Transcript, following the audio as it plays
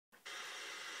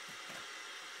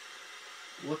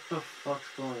What the fuck's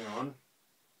going on?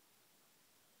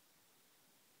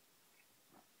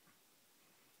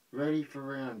 Ready for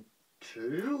round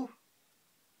 2?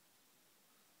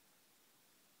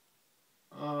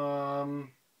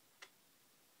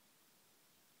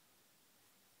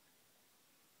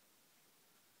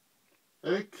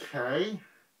 Okay.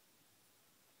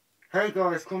 Hey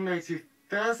guys,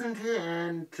 Combinate2000 here,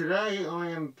 and today I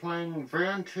am playing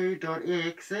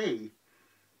round2.exe.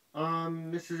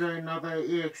 This is another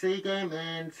EXE game,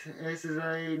 and this is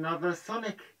another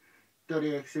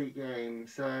Sonic.exe game,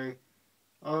 so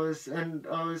I was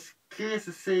curious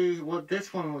to see what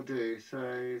this one will do,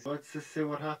 so let's just see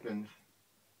what happens.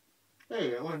 Hey,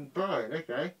 it went bright,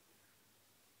 okay.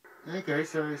 Okay,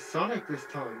 so Sonic this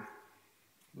time.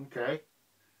 Okay.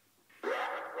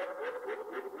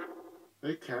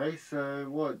 Okay, so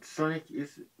what? Sonic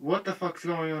is... What the fuck's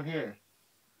going on here?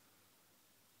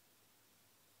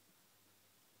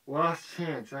 Last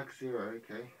chance, Act 0,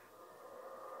 okay.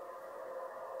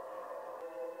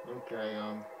 Okay,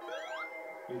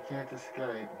 you can't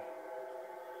escape.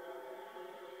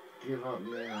 Give up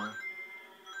now.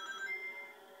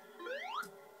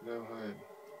 No hope.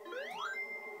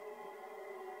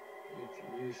 It's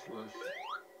useless.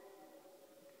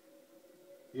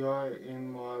 You're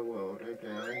in my world. Okay,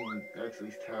 I'm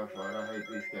actually terrified. I hate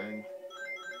these games.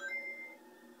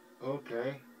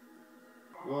 Okay.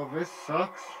 Well, this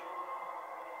sucks.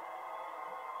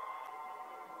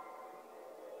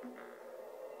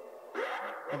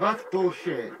 Well, that's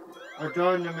bullshit. I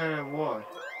die no matter what.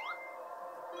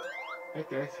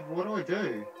 Okay, so what do I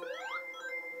do?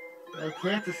 I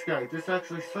can't escape. This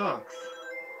actually sucks.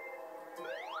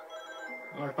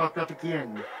 Oh, I fucked up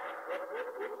again.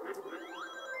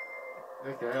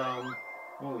 Okay,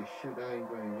 holy shit, that ain't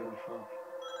going really far.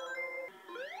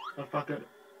 Oh, fuck it.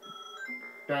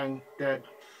 Bang, dead.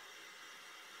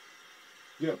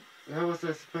 Yep, how was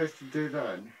I supposed to do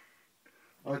that?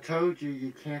 I told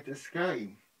you can't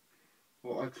escape.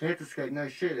 Well, I can't escape, no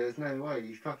shit, there's no way,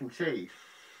 you fucking cheat.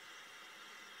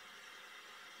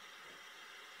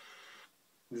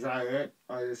 Is that it?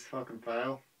 I just fucking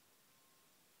fail.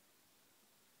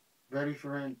 Ready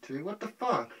for round 2? What the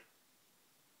fuck?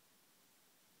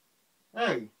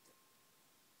 Hey!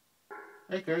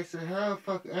 Okay, so how the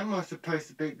fuck am I supposed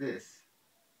to beat this?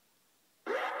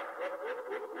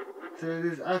 So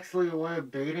there's actually a way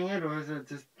of beating it, or is it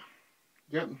just...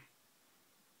 Yep.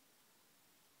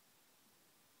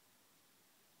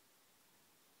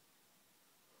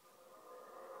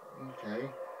 Okay.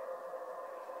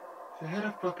 So how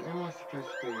the fuck am I supposed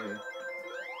to beat it?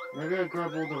 Maybe I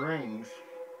grab all the rings.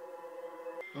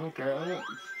 Okay,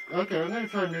 I'm gonna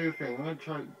try a new thing. I'm gonna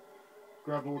try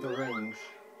grab all the rings.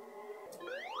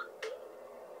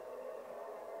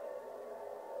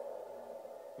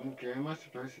 Okay, am I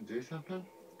supposed to do something?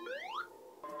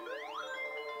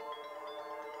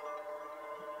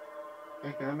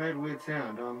 Okay, I made a weird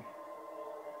sound.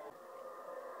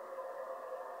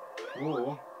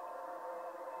 Or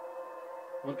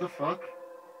what the fuck?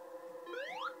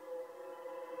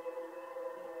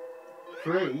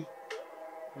 3?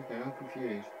 Okay, I'm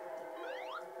confused.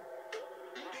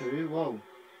 2? Whoa.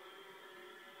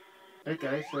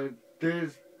 Okay, so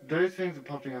those things are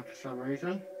popping up for some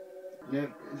reason. This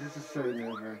is so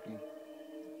nerve-wracking.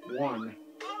 1.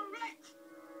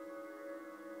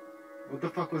 What the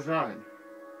fuck was that?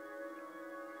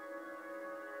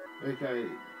 Okay.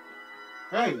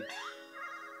 Hey!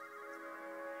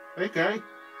 Okay.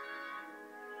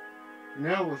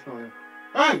 Now what's going on?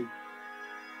 Hey!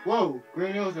 Whoa!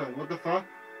 Green Hill Zone, what the fuck?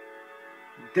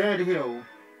 Dead Hill.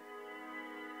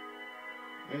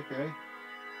 Okay.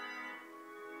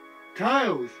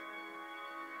 Tails!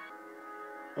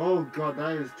 Oh god,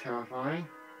 that is terrifying.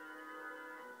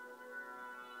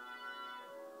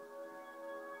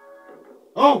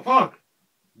 Oh fuck!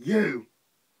 You!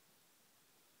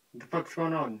 What the fuck's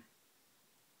going on?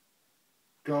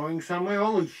 Going somewhere?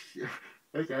 Holy shit.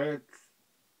 Okay, it's...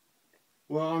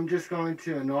 Well, I'm just going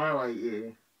to annihilate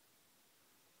you.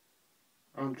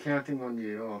 I'm counting on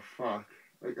you. Oh fuck.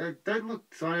 Don't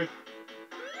look, Sonic.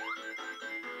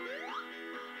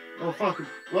 Oh fuck.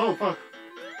 Whoa, fuck.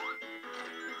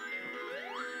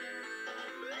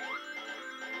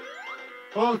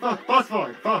 Holy fuck, boss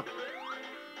fight, fuck.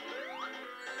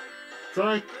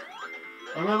 Sonic,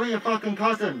 I'm only your fucking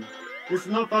cousin. This is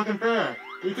not fucking fair.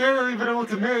 You can't leave it all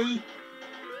to me.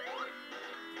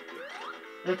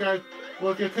 Okay,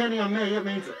 well if you're counting on me, it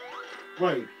means...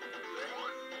 Wait.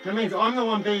 That means I'm the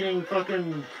one beating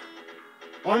fucking...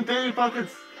 I'm beating fucking...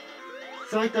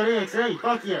 Sonic.exe.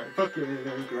 Fuck yeah. Fuck yeah.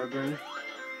 Grab ring.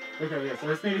 Okay, yeah, so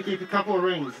I just need to keep a couple of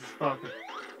rings. Fuck.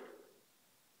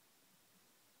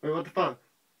 Wait, what the fuck?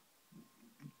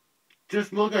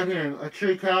 Just look at him, a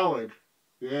true coward.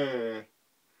 Yeah.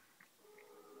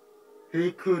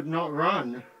 He could not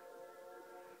run.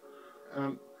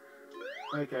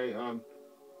 Okay,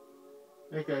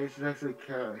 okay, this is actually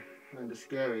kind of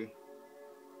scary.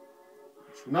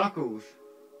 It's Knuckles.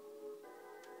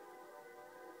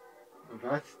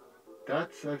 That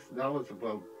was,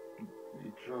 well,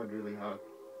 you tried really hard.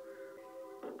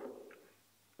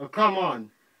 Oh, come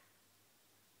on.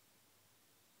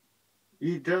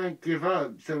 You don't give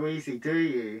up so easy, do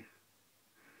you?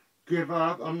 Give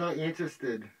up? I'm not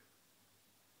interested.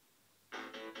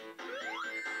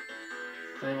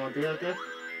 Same idea, I guess?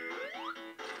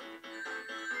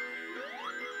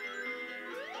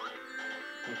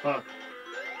 Oh, fuck.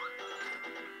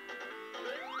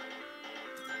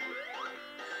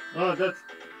 Oh, that's...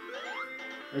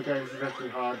 Okay, this is actually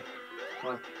hard.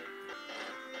 Fuck.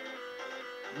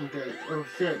 Okay, oh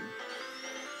shit.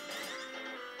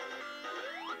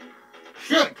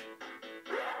 Shit!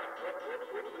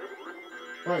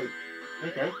 Wait,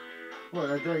 okay. What,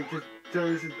 I don't just...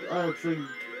 So this is... Oh, actually...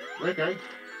 Okay.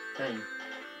 Dang.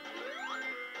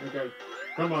 Okay,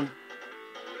 come on.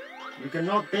 You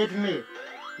cannot beat me.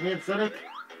 Me and Sonic.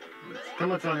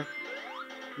 Come on, Sonic.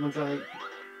 Come on, Sonic.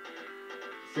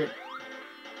 Shit.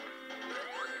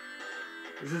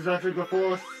 This is actually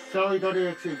before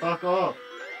Sonic.exe. Fuck off.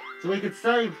 So we could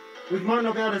save. We might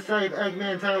not be able to save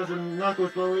Eggman, Tails, and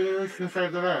Knuckles, but we at least can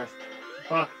save the rest.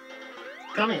 Fuck.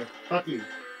 Come here. Fuck you.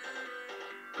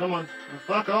 Come on.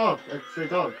 Fuck off. It's a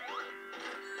dog.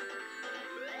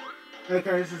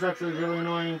 Okay, this is actually really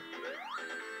annoying.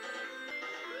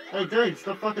 Hey dude,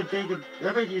 stop fucking being a... How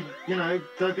about you know,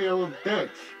 don't be a little bitch.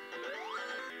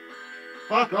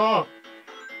 Fuck off!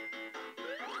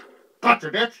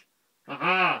 Gotcha, bitch!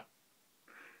 Haha!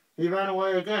 He ran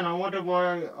away again. I wonder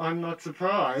why I'm not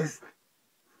surprised.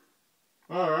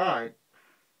 Alright.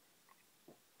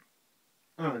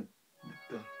 Oh.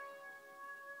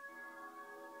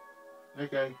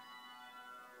 Okay.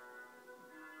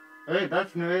 Hey,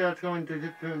 that's new. That's going to a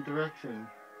different direction.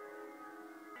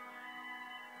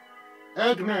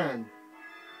 Eggman!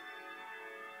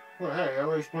 Well, hey, at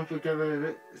least once we get rid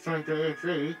of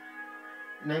Sonic.exe,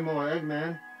 name more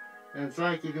Eggman, and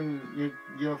Sonic,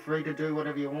 you're free to do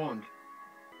whatever you want.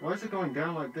 Why is it going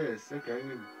down like this? Okay,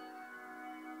 you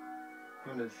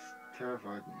kind of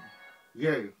terrified me.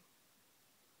 You.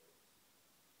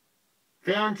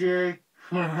 Found you!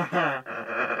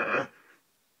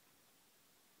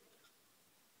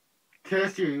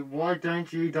 Curse you, why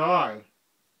don't you die?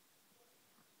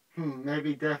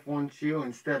 Maybe death wants you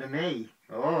instead of me.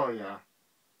 Oh, yeah.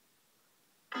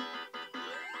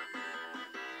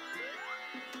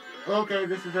 Okay,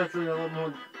 this is actually a lot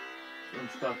more... I'm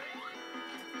stuck.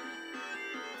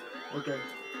 Okay.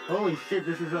 Holy shit,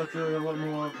 this is actually a lot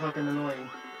more fucking annoying.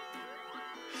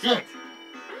 Shit!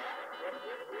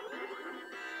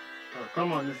 Oh,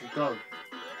 come on, this is dog.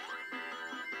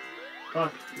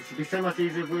 Fuck, this would be so much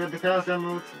easier if we had the Chaos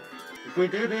Emeralds. If we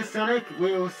do this, Sonic,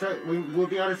 we'll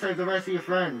be able to save the rest of your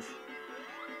friends.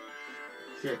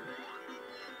 Shit.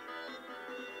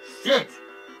 Shit!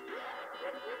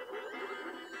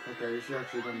 Okay, this is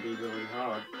actually going to be really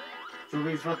hard. So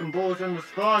these fucking balls and the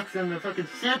sparks and the fucking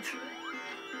shit!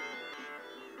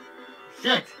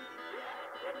 Shit!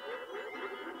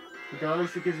 Okay, at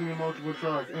least it gives me multiple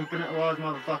tries. Infinite lives,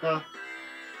 motherfucker.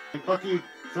 And fuck you,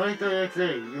 Sonic.exe,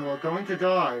 you are going to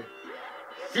die.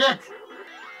 Shit!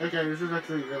 Okay, this is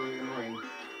actually really annoying.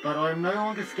 But I'm no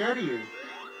longer scared of you.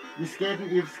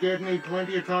 You've scared me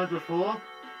plenty of times before.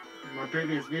 In my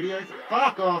previous videos.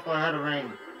 Fuck off, I had a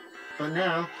ring. But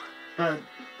now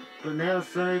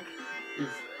Sonic is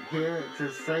here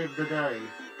to save the day.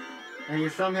 And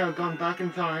he's somehow gone back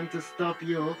in time to stop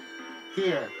you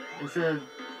here. Instead,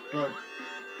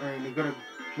 he could have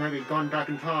maybe gone back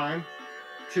in time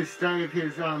to save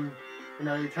his, you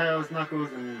know, Tails,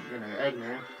 Knuckles, and, you know,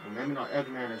 Eggman. Well, maybe not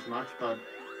Eggman as much, but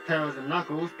Tails and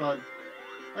Knuckles, but,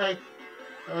 hey,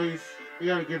 at least, you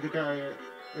gotta give the guy,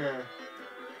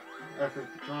 effort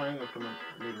for trying. Oh, come on,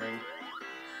 new ring.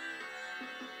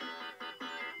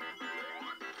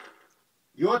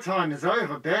 Your time is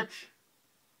over, bitch!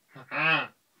 Haha!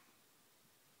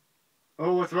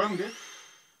 Oh, what's wrong, bitch?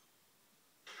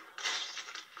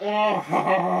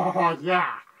 Oh,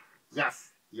 yeah!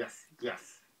 Yes, yes,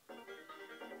 yes.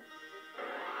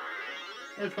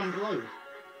 It's gone blue.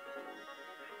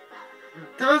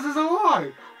 Tails is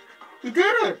alive! He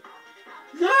did it!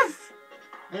 Yes!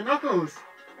 Hey, Knuckles!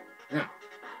 Yeah.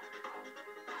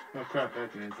 Oh crap,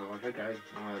 Eggman's alive. Okay.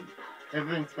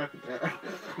 Everything's back.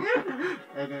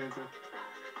 Eggman's alive.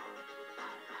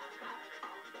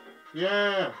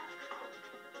 Yeah.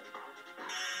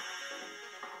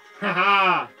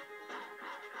 Haha.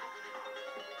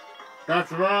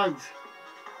 That's right.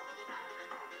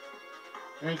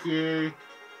 Thank you.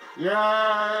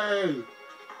 Yay!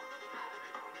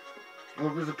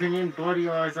 What was opinion? Bloody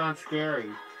eyes aren't scary.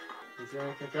 Is there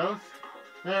anything else?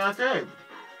 Yeah, that's it.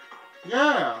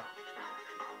 Yeah.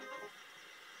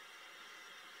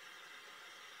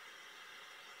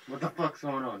 What the fuck's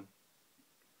going on?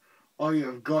 Oh, you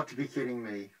have got to be kidding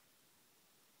me.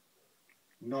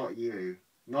 Not you.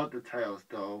 Not the Tails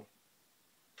doll.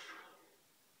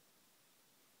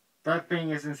 That thing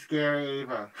isn't scary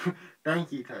either.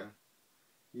 Thank you, Tails.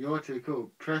 You're too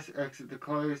cool. Press exit to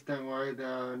close. Don't worry, there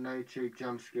are no true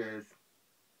jump scares.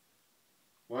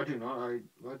 Why do I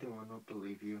not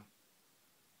believe you?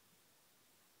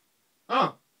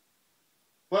 Oh!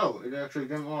 Well, it actually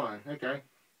didn't lie. Okay.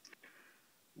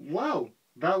 Well,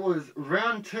 that was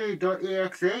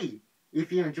round2.exe.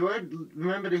 If you enjoyed,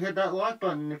 remember to hit that like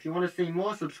button. If you want to see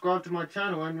more, subscribe to my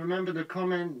channel. And remember to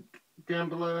comment down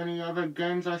below any other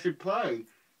games I should play.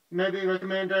 Maybe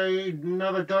recommend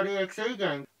another .exe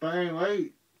game. But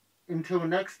anyway, until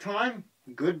next time,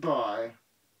 goodbye.